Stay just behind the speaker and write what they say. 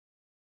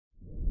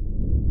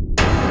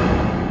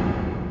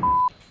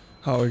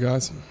How are we,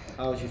 guys?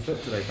 How was your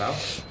foot today, pal?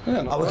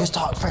 Yeah, We can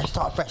start fresh,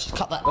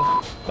 cut that.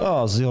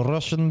 Oh, the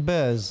Russian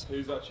bears.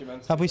 Who's actually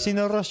meant to Have we seen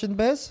the Russian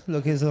bears?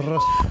 Look, here's a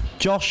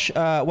Josh,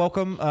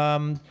 welcome.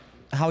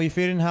 How are you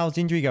feeling? How's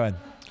the injury going?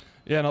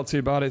 Yeah, not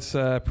too bad. It's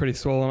pretty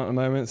swollen at the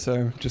moment,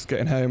 so just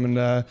getting home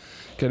and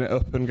getting it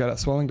up and get that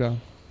swelling down.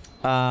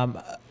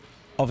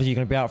 Obviously, you're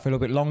going to be out for a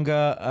little bit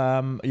longer.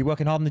 Are you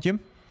working hard in the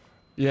gym?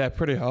 Yeah,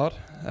 pretty hard.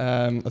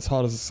 As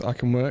hard as I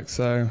can work,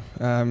 so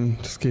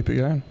just keep it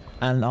going.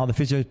 And are the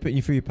physios putting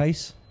you through your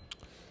pace?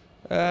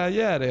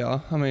 Yeah, they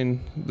are. I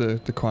mean, they're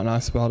quite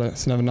nice about it.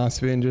 It's never nice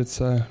to be injured,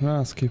 so no,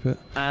 let's keep it.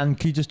 And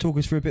can you just talk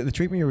us through a bit of the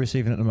treatment you're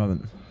receiving at the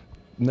moment?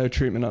 No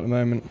treatment at the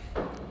moment.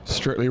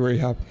 Strictly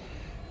rehab.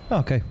 Oh,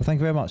 okay, well, thank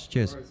you very much.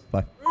 Cheers.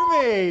 Bye.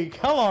 Rumi!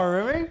 Come on,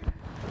 Rumi!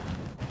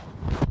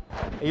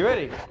 Are you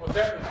ready? What's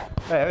happening?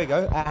 There we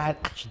go. And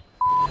action.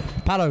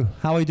 Paolo,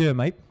 how are you doing,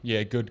 mate?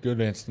 Yeah, good,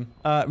 Aston.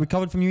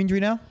 Recovered from your injury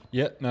now?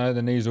 Yeah, no,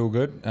 the knee's all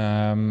good.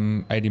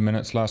 80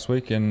 minutes last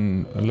week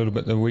and a little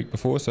bit the week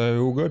before,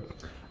 so all good.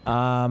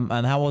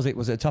 And how was it?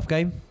 Was it a tough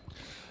game?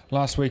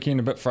 Last weekend,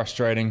 a bit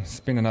frustrating. It's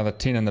been another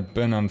 10 in the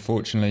bin,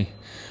 unfortunately.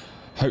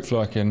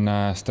 Hopefully I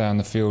can stay on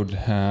the field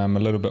a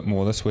little bit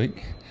more this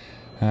week,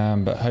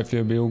 but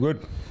hopefully it'll be all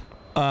good.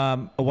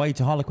 Away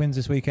to Harlequins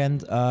this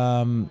weekend.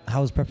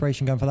 How's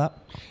preparation going for that?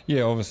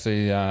 Yeah,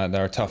 obviously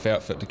they're a tough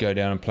outfit to go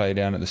down and play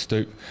down at the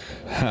Stoop.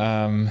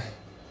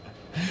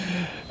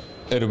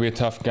 It'll be a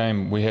tough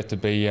game. We have to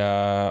be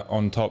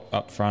on top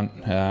up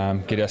front,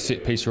 get our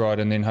set piece right,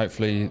 and then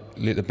hopefully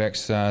let the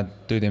backs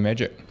do their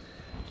magic.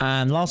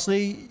 And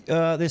lastly,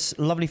 this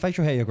lovely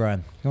facial hair you're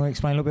growing. You want to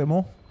explain a little bit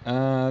more?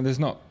 There's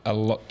not a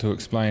lot to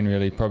explain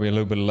really. Probably a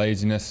little bit of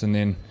laziness, and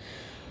then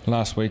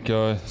last week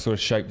I sort of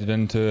shaped it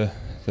into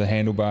the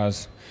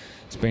handlebars.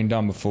 It's been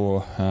done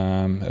before.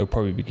 It'll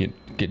probably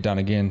get done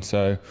again,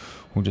 so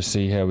we'll just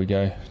see how we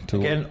go.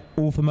 Again,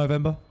 all for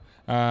November?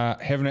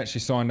 Haven't actually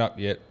signed up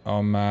yet.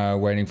 I'm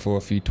waiting for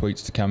a few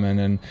tweets to come in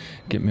and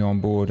get me on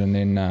board, and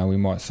then we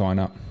might sign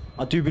up.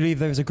 I do believe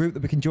there is a group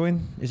that we can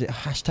join. Is it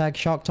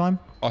 #SharkTime?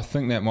 I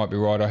think that might be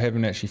right. I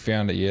haven't actually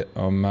found it yet.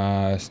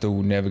 I'm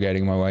still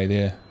navigating my way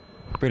there.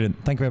 Brilliant.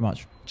 Thank you very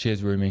much.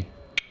 Cheers, Rumi.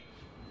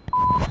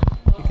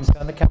 You can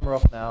turn the camera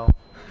off now.